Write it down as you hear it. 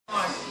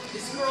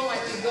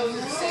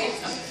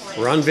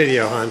We're on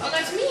video, hon. Oh,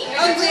 that's me.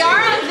 Oh, we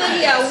are on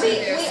video.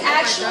 We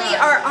actually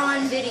are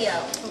on video.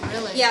 Oh,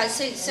 really? Yeah.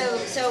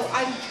 So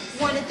I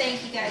want to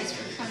thank you guys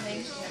for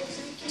coming.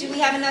 Do we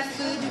have enough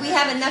food? Do we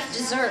have enough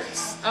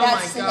desserts? Oh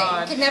That's my the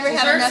God. thing. Could never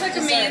have enough look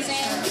desserts.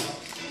 amazing.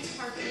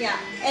 Yeah,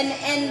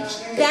 and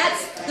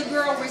that's the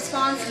girl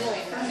responsible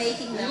for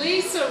making them.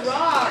 Lisa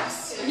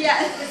rocks.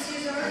 Yeah.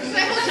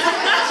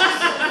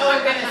 Oh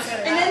goodness.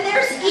 And then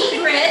there's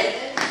Egret.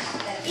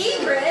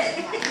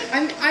 Egret.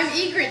 I'm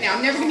Egret now.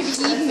 I'm never going to be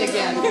eaten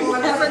again.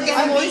 Never gonna be.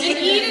 And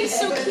Eden's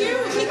so cute.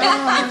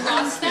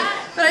 Lost that.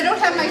 But I don't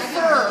have my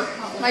fur.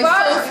 My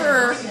faux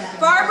fur.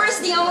 Barbara's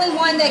the only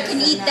one that can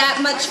eat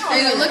that much food.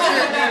 I know, look at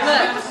her.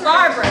 Look,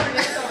 Barbara.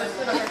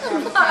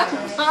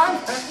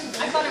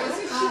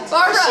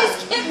 Barbara.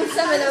 She's getting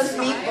some of those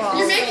meatballs.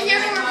 You're making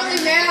everyone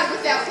really mad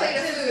with that plate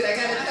of food, I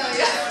gotta tell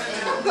you.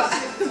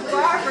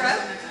 Barbara.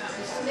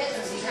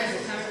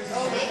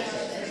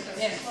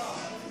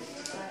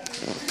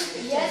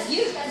 Yes,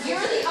 you're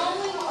the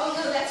only one. Oh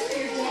no, that's for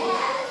your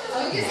dad.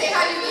 Oh, you can say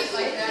how do you eat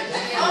like that.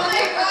 Oh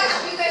my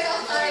gosh, you guys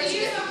all thought I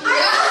eat.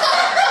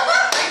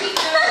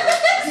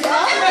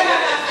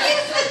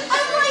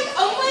 I'm like,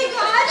 oh my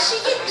God,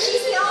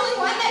 she's the only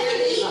one that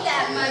can eat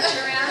that much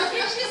around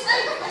here. She's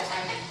like,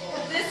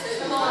 this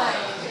is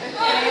mine.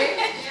 Okay.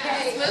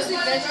 It's mostly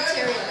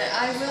vegetarian, but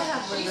I will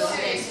have one of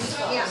those days.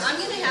 Yeah, I'm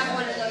gonna have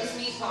one of those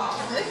meatballs.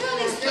 Look at all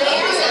these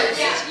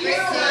You're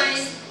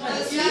mine.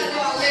 Those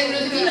meatballs.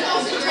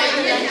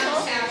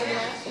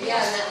 Yeah,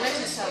 that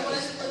lettuce salad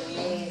is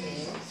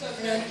amazing.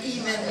 And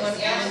even one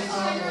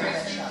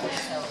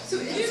so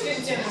it's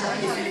good to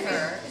have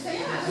her.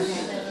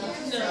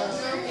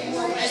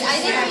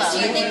 Do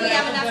you think we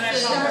have enough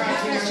food?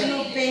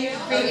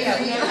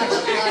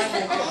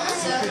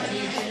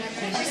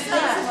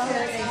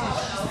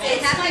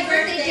 Happy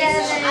birthday,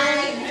 Devin.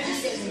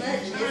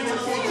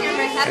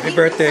 Happy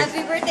birthday.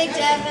 Happy birthday,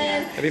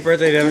 Devin. Happy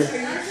birthday, Devin.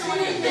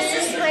 This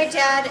is my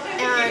dad,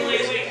 and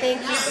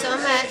thank you so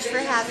much for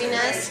having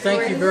us.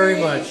 Thank you very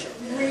much.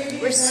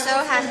 We're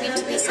so happy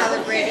to be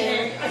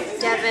celebrating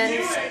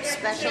Devin's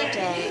special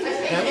day.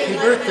 Happy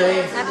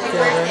birthday, Happy Devin.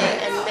 birthday,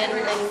 and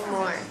many, many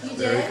more.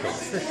 Very cool.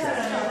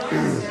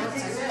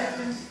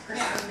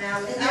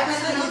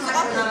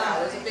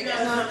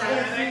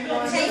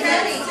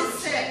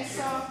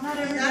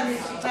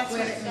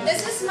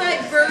 This is my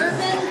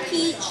bourbon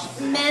peach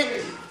mint,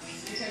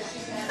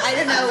 I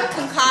don't know,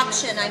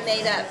 concoction I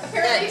made up.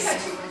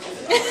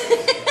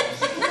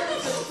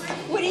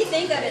 What do you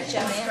think of it,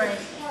 Joanne?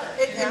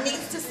 It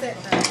needs to sit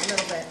a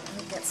little bit.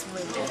 It gets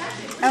moved.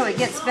 Oh, it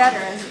gets better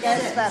as it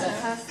gets better,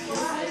 huh?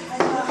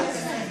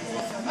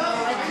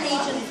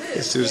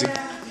 Hey, Susie.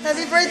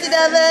 Happy birthday,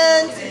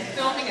 Devin!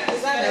 Having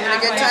a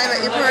good time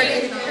at your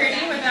party.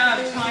 Pretty without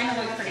trying to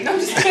look pretty. No, I'm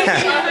just kidding.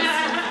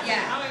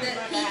 Yeah, the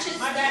peaches,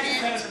 the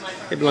mint.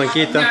 Hey,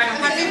 Blanquita.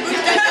 Happy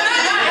birthday!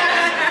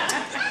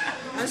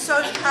 I'm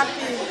so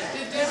happy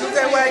with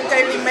the work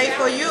that we made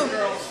for you.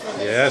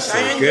 Yes,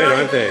 they're good,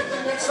 aren't they?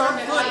 So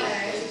good.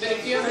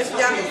 It's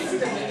yummy.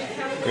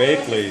 Great,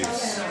 please.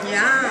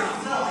 Yeah.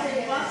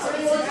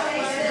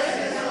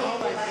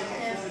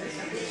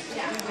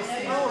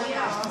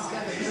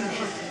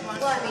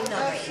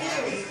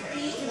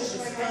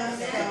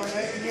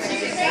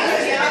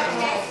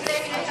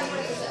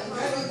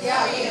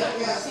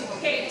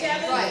 Okay,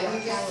 Devin, where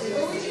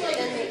would you like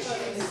to make sure?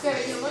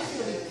 Do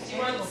you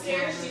want the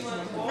stairs? Do you want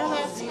the wall?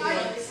 That's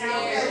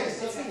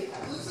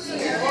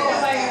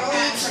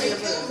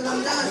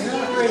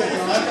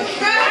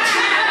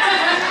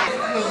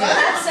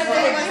a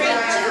good drink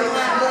too,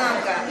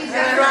 Blanca.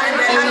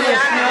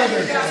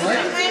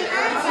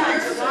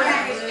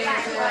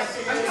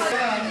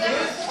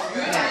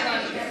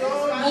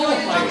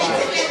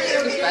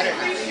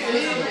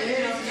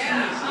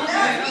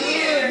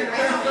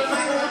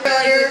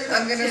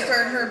 I'm going to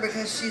start her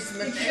because she's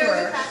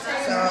mature,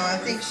 so I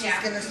think she's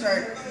going to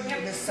start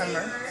this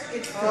summer.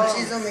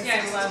 She's only 16.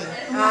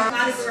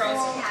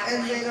 And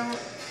they don't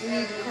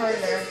need a car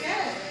there.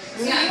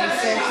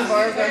 Santa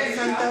Barbara,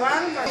 Santa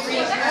Barbara.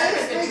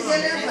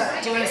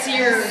 Do you want to see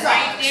her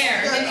right there?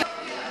 And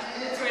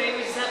it's ready. We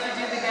just have to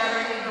do the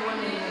gathering of the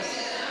women.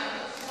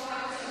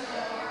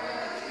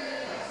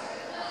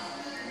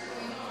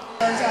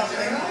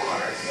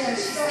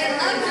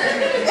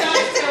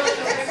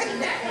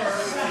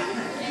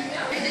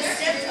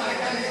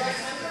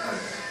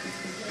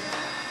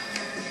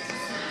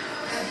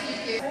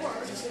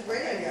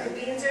 The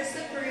beans are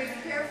slippery,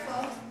 be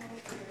careful.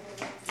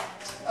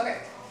 Okay.